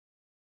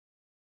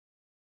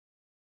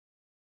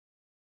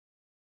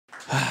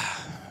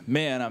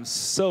Man, I'm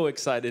so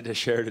excited to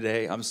share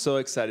today. I'm so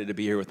excited to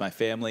be here with my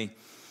family.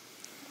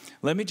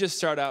 Let me just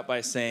start out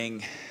by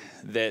saying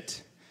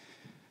that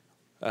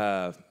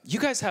you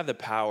guys have the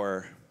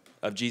power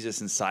of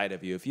Jesus inside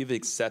of you. If you've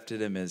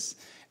accepted him as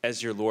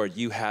your Lord,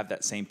 you have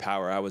that same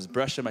power. I was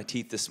brushing my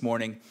teeth this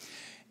morning,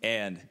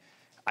 and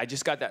I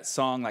just got that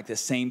song, like the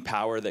same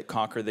power that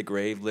conquered the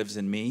grave lives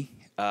in me.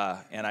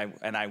 And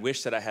I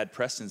wish that I had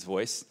Preston's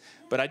voice,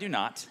 but I do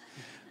not.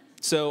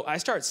 So I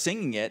start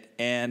singing it,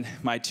 and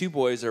my two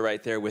boys are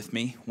right there with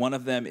me. One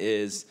of them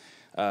is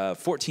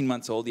 14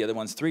 months old. The other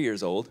one's 3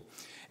 years old.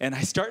 And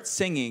I start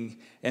singing,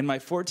 and my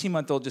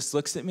 14-month-old just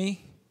looks at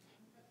me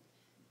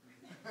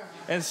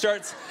and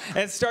starts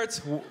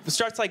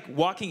like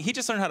walking. He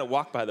just learned how to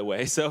walk, by the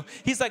way. So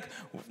he's like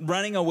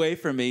running away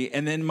from me.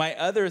 And then my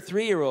other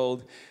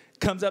 3-year-old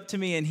comes up to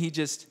me, and he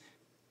just,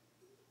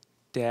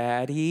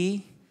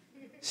 "Daddy,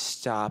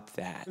 stop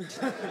that."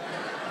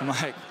 I'm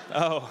like,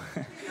 oh.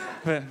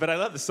 But I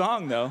love the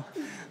song though,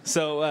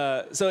 so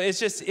it's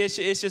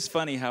just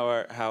funny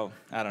how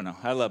I don't know.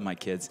 I love my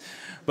kids,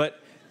 but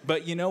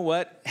you know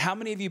what? How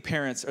many of you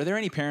parents? Are there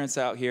any parents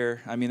out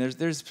here? I mean,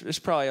 there's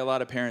probably a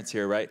lot of parents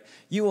here, right?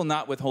 You will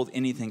not withhold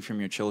anything from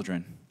your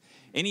children.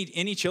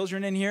 Any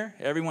children in here?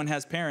 Everyone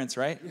has parents,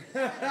 right?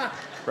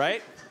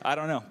 Right? I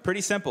don't know.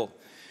 Pretty simple,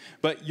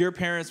 but your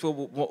parents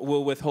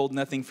will withhold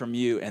nothing from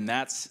you, and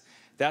that's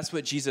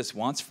what Jesus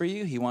wants for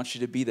you. He wants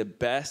you to be the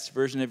best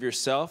version of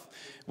yourself,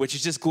 which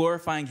is just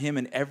glorifying him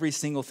in every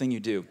single thing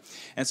you do.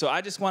 And so I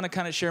just want to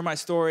kind of share my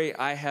story.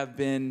 I have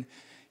been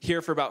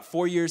here for about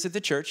 4 years at the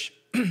church.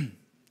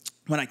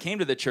 When I came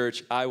to the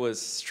church, I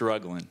was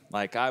struggling.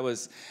 Like I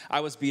was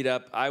beat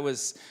up. I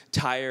was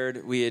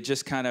tired. We had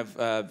just kind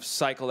of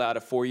cycled out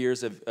of 4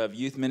 years of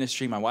youth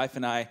ministry. My wife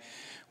and I,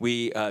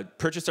 we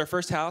purchased our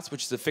first house,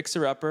 which is a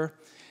fixer-upper.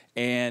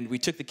 And we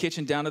took the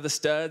kitchen down to the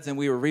studs, and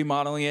we were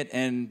remodeling it.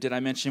 And did I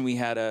mention we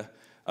had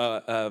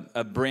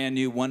a brand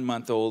new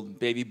 1-month-old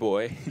baby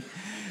boy,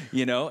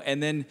 you know?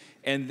 And then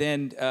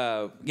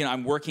you know,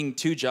 I'm working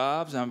 2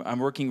 jobs. I'm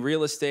working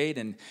real estate,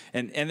 and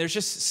there's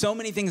just so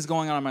many things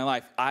going on in my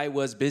life. I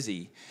was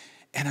busy,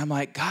 and I'm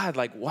like, God,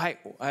 like why?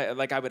 I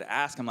would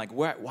ask, I'm like,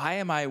 why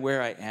am I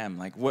where I am?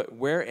 Like,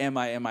 where am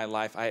I in my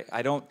life?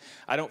 I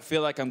don't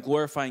feel like I'm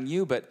glorifying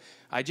you, but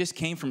I just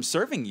came from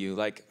serving you,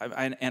 like,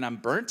 and I'm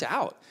burnt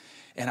out.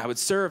 And I would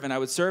serve, and I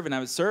would serve, and I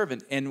would serve.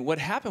 And what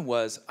happened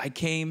was I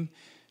came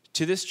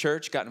to this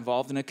church, got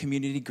involved in a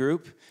community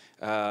group,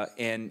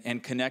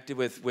 and connected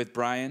with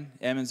Brian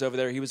Emmons over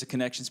there. He was a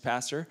connections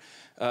pastor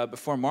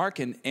before Mark.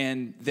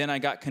 And then I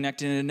got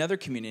connected in another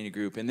community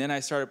group. And then I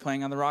started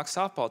playing on the Rock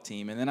softball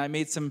team. And then I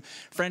made some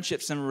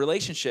friendships, some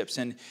relationships.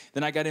 And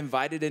then I got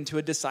invited into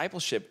a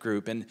discipleship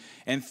group.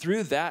 And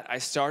through that, I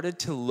started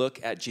to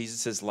look at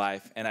Jesus'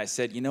 life. And I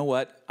said, you know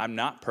what? I'm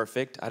not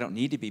perfect. I don't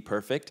need to be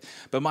perfect.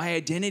 But my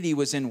identity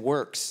was in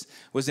works,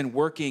 was in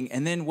working.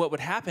 And then what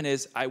would happen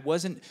is I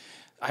wasn't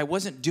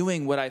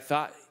doing what I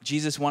thought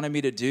Jesus wanted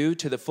me to do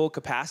to the full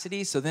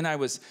capacity. So then I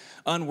was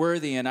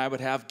unworthy, and I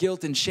would have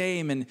guilt and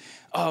shame, and,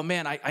 oh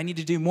man, I need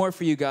to do more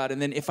for you, God.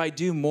 And then if I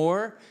do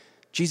more,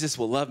 Jesus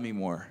will love me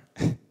more.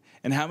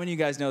 And how many of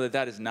you guys know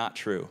that is not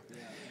true?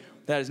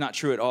 That is not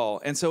true at all.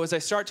 And so as I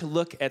start to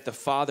look at the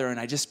Father and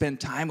I just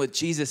spend time with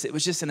Jesus, it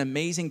was just an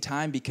amazing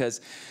time,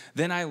 because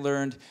then I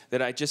learned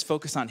that I just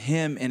focus on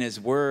him and his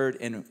word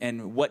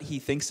and what he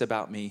thinks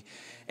about me.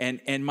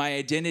 And my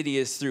identity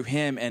is through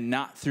him and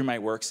not through my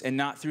works, and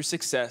not through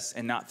success,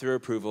 and not through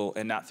approval,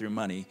 and not through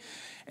money.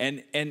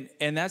 And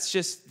that's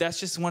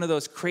just one of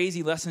those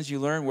crazy lessons you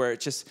learn, where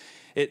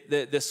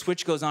the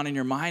switch goes on in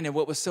your mind. And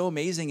what was so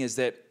amazing is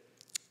that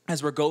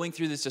as we're going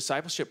through this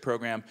discipleship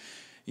program,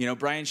 you know,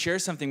 Brian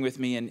shared something with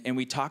me, and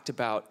we talked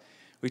about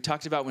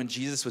when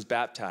Jesus was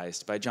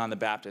baptized by John the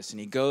Baptist,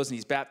 and he goes and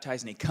he's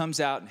baptized, and he comes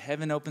out, and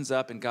heaven opens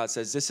up, and God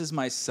says, "This is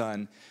my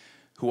son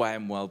who I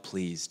am well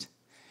pleased."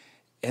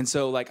 And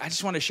so, like, I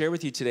just want to share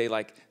with you today,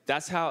 like,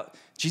 that's how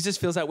Jesus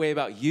feels that way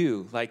about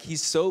you. Like,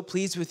 he's so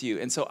pleased with you.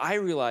 And so I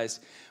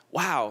realized,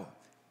 wow,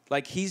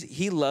 like,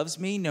 he loves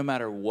me no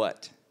matter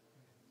what.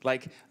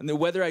 Like,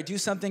 whether I do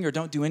something or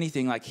don't do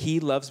anything, like, he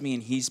loves me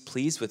and he's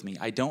pleased with me.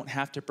 I don't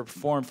have to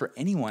perform for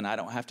anyone. I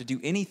don't have to do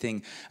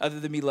anything other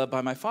than be loved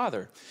by my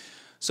Father.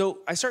 So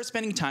I start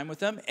spending time with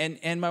them,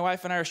 and my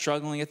wife and I are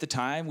struggling at the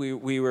time.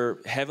 We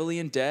were heavily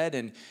in debt,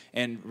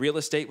 and real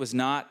estate was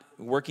not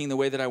working the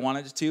way that I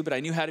wanted it to, but I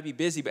knew how to be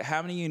busy. But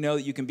how many of you know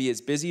that you can be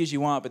as busy as you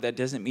want, but that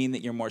doesn't mean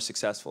that you're more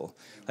successful?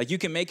 Like, you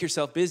can make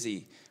yourself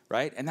busy,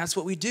 right? And that's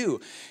what we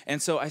do.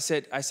 And so I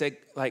said,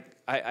 like,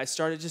 I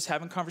started just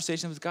having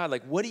conversations with God,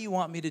 like, what do you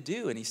want me to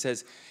do? And he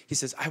says,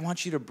 I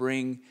want you to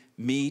bring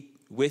me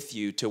with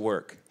you to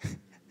work.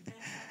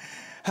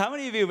 How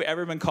many of you have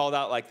ever been called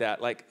out like that?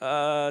 Like,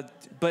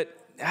 but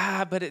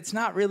it's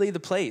not really the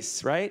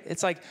place, right?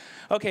 It's like,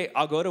 okay,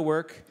 I'll go to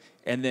work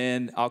and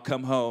then I'll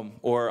come home,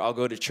 or I'll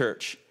go to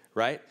church,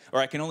 right?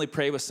 Or I can only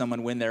pray with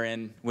someone when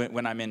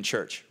I'm in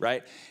church,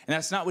 right? And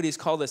that's not what he's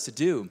called us to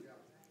do.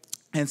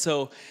 And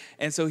so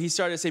he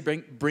started to say,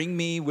 bring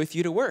me with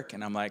you to work.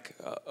 And I'm like,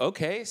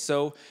 okay.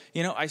 So,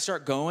 I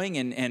start going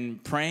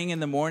and praying in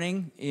the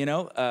morning,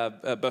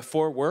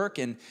 before work.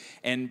 And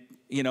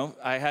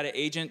I had an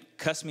agent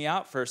cuss me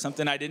out for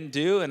something I didn't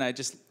do. And I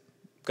just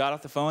got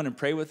off the phone and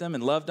prayed with them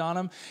and loved on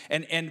them.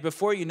 And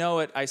before you know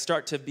it, I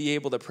start to be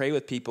able to pray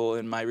with people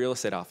in my real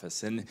estate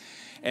office. And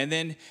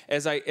then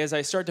as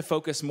I start to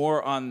focus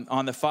more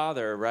on the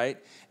Father, right?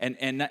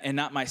 And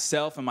not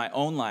myself and my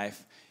own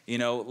life.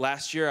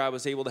 Last year I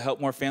was able to help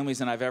more families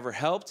than I've ever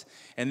helped.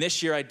 And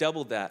this year I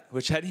doubled that,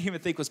 which I didn't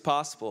even think was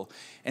possible.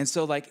 And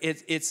so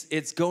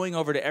it's going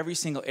over to every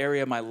single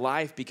area of my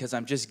life because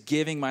I'm just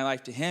giving my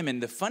life to him.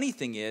 And the funny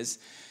thing is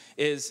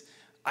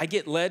I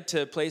get led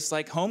to a place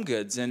like Home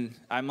Goods, and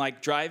I'm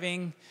like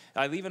driving,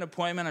 I leave an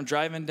appointment, I'm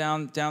driving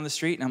down the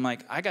street, and I'm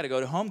like, I got to go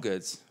to Home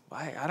Goods.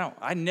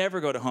 I never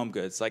go to Home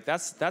Goods. Like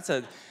that's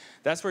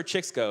where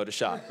chicks go to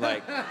shop.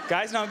 Like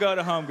guys don't go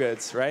to Home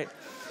Goods, right?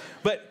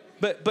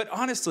 But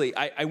honestly,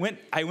 I went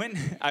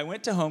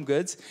to Home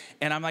Goods,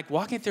 and I'm like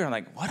walking through, I'm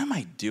like, what am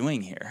I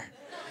doing here?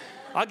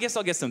 I guess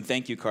I'll get some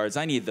thank you cards.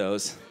 I need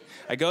those.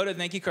 I go to the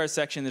thank you card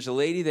section. There's a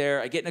lady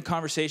there. I get in a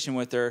conversation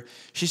with her.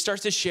 She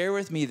starts to share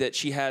with me that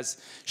she has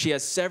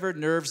severed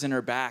nerves in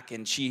her back,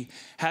 and she's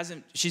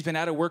been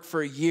out of work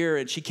for a year,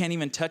 and she can't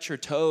even touch her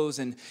toes,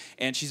 and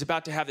she's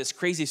about to have this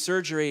crazy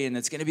surgery, and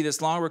it's going to be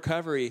this long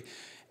recovery.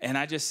 And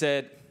I just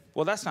said,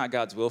 well, that's not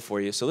God's will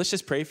for you, so let's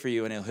just pray for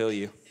you, and he'll heal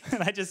you.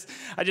 And I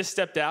just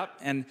stepped out,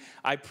 and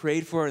I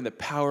prayed for her, and the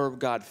power of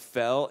God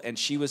fell, and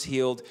she was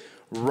healed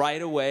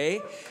right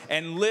away.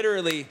 And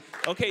literally,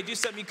 okay, do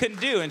something you couldn't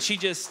do. And she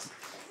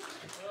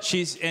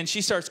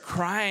starts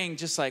crying,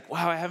 just like,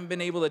 wow, I haven't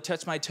been able to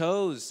touch my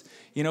toes,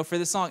 for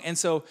this song. And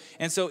so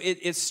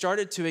it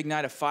started to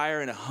ignite a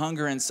fire and a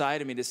hunger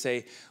inside of me to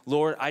say,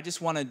 Lord, I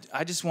just want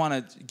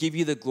to give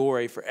you the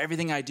glory for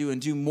everything I do and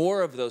do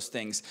more of those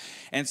things.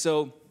 And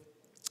so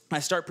I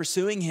start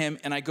pursuing him,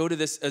 and I go to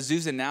this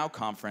Azusa Now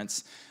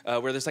conference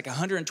where there's like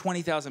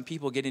 120,000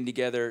 people getting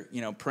together,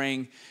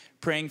 praying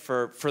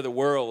for the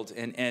world.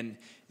 And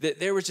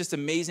there was just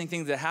amazing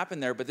things that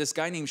happened there. But this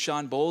guy named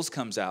Sean Bowles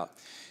comes out,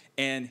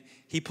 and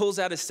he pulls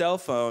out his cell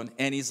phone,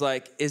 and he's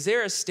like, is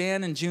there a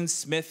Stan and June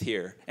Smith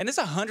here? And it's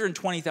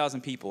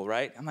 120,000 people,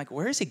 right? I'm like,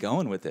 where is he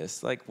going with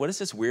this? Like, what is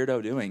this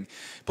weirdo doing?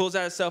 Pulls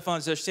out his cell phone,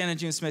 says, Stan and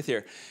June Smith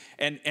here.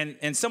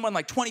 And someone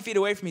like 20 feet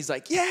away from me is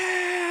like,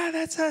 yeah,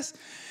 that's us.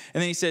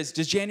 And then he says,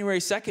 does January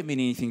 2nd mean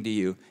anything to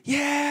you?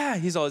 Yeah.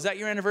 He's all, is that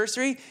your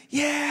anniversary?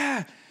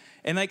 Yeah.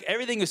 And like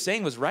everything he was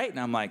saying was right. And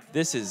I'm like,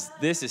 this is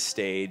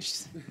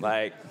staged.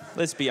 Like,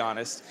 let's be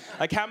honest.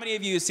 Like, how many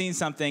of you have seen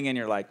something and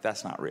you're like,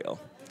 that's not real?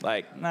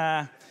 Like,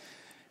 nah.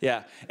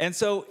 Yeah. And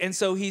so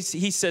he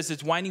says,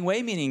 does Winding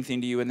Way mean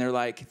anything to you? And they're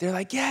like,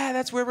 yeah,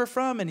 that's where we're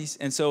from.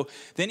 And so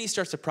then he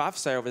starts to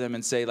prophesy over them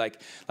and say, like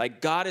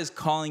God is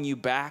calling you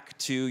back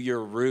to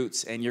your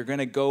roots, and you're going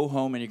to go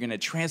home and you're going to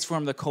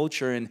transform the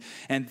culture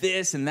and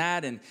this and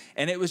that. And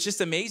it was just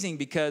amazing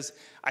because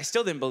I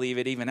still didn't believe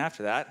it even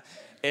after that.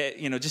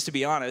 Just to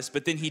be honest,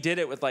 but then he did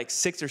it with like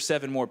 6 or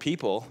 7 more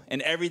people,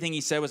 and everything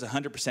he said was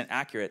 100%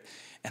 accurate.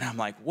 And I'm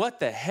like, what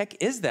the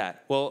heck is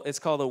that? Well, it's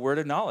called a word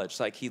of knowledge.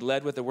 Like, he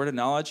led with the word of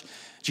knowledge.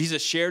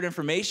 Jesus shared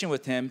information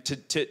with him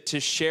to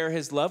share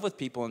his love with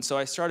people. And so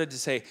I started to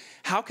say,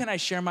 how can I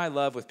share my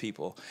love with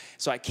people?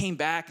 So I came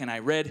back and I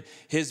read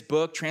his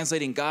book,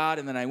 Translating God,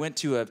 and then I went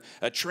to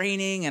a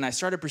training, and I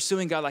started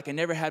pursuing God like I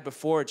never had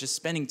before, just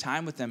spending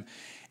time with him.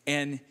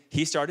 And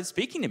he started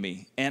speaking to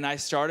me, and I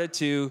started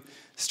to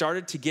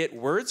get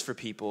words for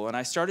people, and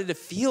I started to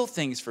feel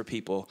things for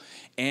people.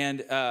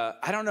 And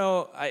I don't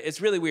know,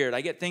 it's really weird. I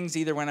get things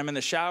either when I'm in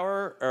the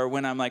shower or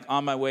when I'm like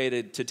on my way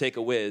to take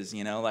a whiz,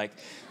 like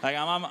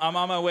I'm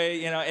on my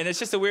way, and it's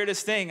just the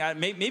weirdest thing.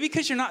 Maybe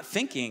because you're not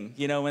thinking,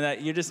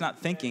 when you're just not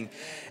thinking.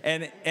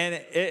 And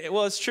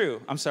it's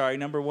true. I'm sorry,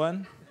 number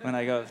one, when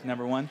I go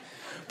number one.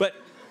 But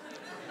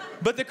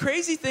the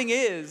crazy thing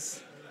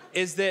is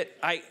that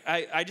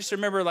I just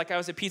remember, like, I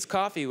was at Pete's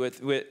Coffee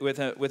with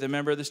a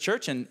member of this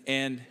church,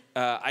 and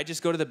I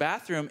just go to the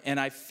bathroom, and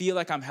I feel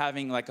like I'm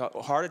having like a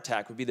heart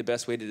attack would be the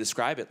best way to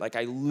describe it. Like,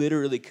 I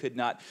literally could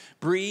not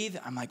breathe.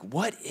 I'm like,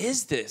 what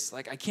is this?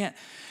 Like, I can't.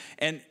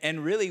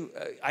 And really,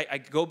 I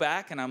go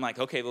back, and I'm like,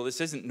 okay, well, this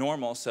isn't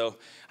normal. So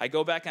I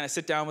go back and I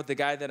sit down with the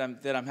guy that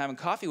I'm having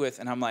coffee with,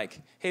 and I'm like,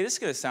 hey, this is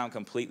going to sound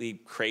completely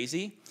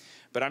crazy,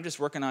 but I'm just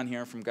working on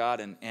hearing from God,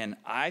 and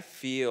I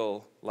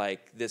feel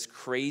like this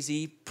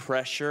crazy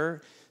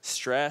pressure,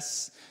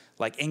 stress,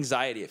 like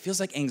anxiety. It feels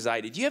like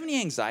anxiety. Do you have any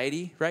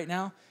anxiety right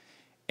now?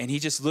 And he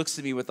just looks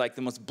at me with like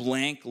the most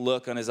blank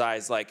look on his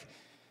eyes, like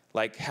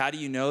how do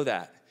you know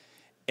that?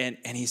 And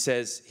he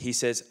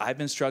says, I've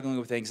been struggling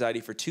with anxiety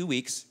for 2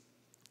 weeks.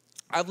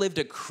 I've lived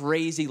a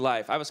crazy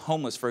life. I was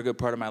homeless for a good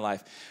part of my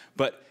life,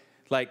 but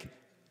like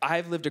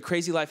I've lived a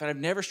crazy life, and I've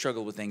never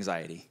struggled with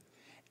anxiety.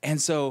 And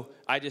so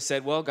I just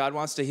said, well, God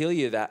wants to heal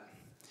you of that.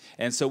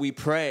 And so we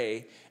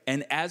pray.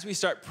 And as we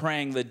start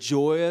praying, the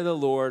joy of the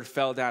Lord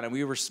fell down. And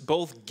we were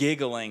both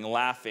giggling,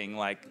 laughing,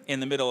 like in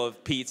the middle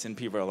of Pete's. And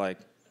people are like,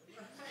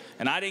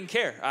 And I didn't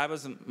care.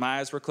 My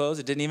eyes were closed.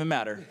 It didn't even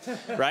matter,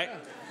 right?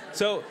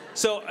 So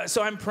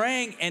I'm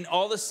praying, and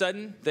all of a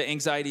sudden, the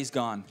anxiety's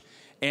gone.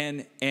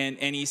 And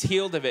he's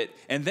healed of it.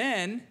 And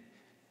then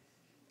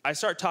I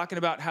start talking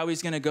about how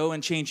he's going to go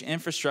and change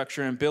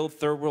infrastructure and build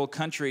third world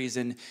countries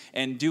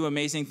and do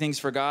amazing things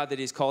for God, that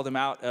he's called him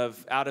out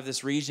of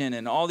this region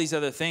and all these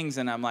other things.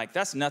 And I'm like,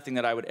 that's nothing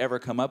that I would ever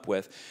come up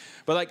with.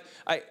 But like,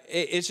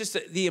 it's just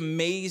the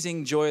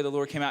amazing joy of the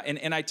Lord came out.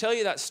 And I tell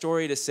you that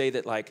story to say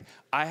that, like,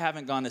 I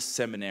haven't gone to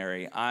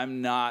seminary.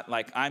 I'm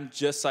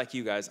just like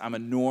you guys. I'm a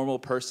normal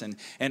person.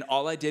 And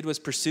all I did was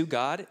pursue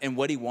God and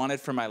what he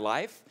wanted for my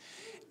life.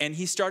 And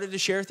he started to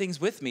share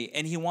things with me,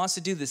 and he wants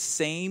to do the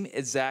same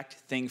exact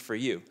thing for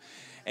you.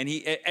 And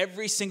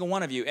every single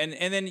one of you.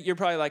 And then you're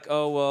probably like,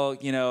 oh,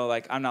 well,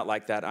 like, I'm not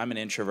like that. I'm an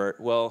introvert.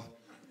 Well,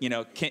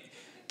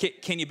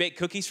 can you bake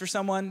cookies for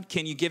someone?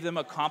 Can you give them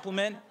a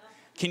compliment?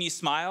 Can you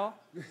smile?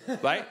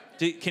 Right?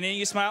 Can any of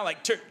you smile?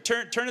 Like,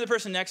 turn to the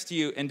person next to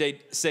you and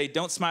they say,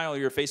 don't smile or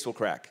your face will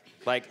crack.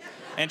 Like,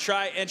 and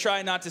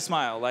try not to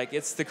smile. Like,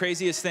 it's the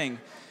craziest thing.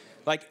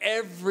 Like,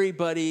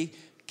 everybody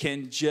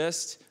can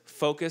just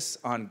focus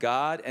on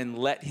God and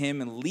let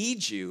him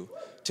lead you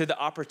to the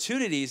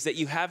opportunities that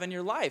you have in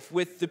your life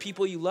with the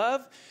people you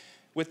love,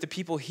 with the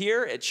people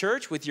here at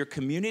church, with your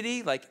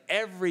community. Like,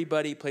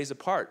 everybody plays a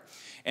part.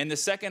 And the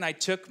second I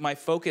took my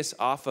focus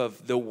off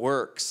of the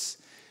works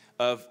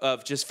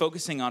of just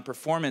focusing on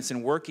performance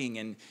and working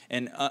and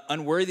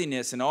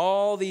unworthiness and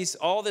all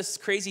this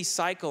crazy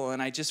cycle,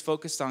 and I just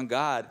focused on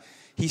God,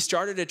 he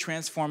started to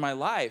transform my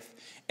life.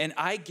 And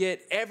I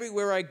get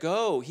everywhere I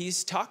go,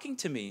 he's talking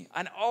to me.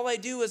 And all I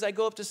do is I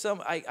go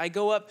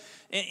up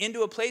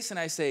into a place and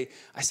I say,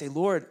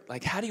 Lord,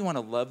 like, how do you want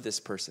to love this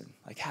person?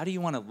 Like, how do you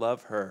want to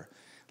love her?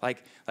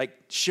 Like,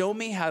 show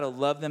me how to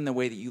love them the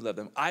way that you love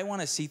them. I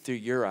want to see through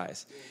your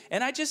eyes.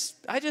 And I just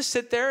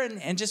sit there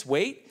and just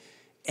wait.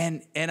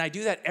 And I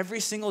do that every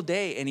single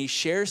day. And he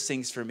shares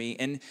things for me.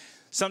 And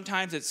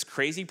sometimes it's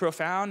crazy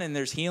profound and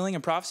there's healing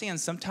and prophecy. And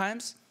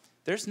sometimes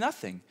there's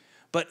nothing.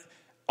 But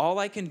all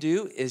I can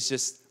do is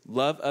just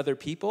love other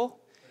people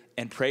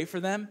and pray for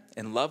them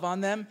and love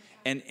on them.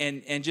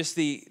 And just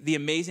the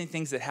amazing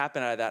things that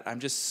happen out of that. I'm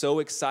just so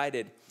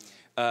excited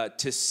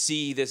to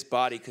see this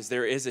body, because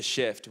there is a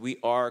shift. We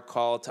are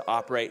called to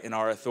operate in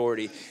our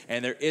authority,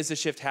 and there is a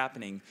shift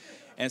happening.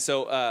 And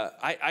so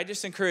I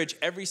just encourage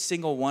every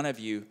single one of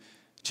you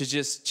to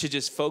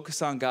just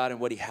focus on God and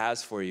what he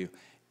has for you.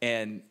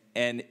 And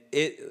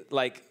it,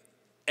 like,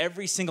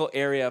 every single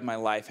area of my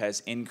life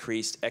has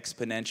increased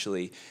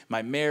exponentially.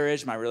 My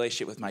marriage, my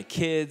relationship with my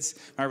kids,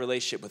 my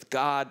relationship with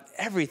God,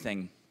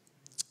 everything.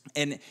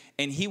 And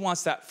he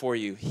wants that for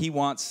you. He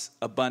wants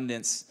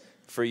abundance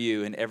for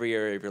you in every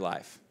area of your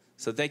life.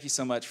 So thank you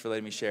so much for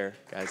letting me share,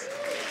 guys.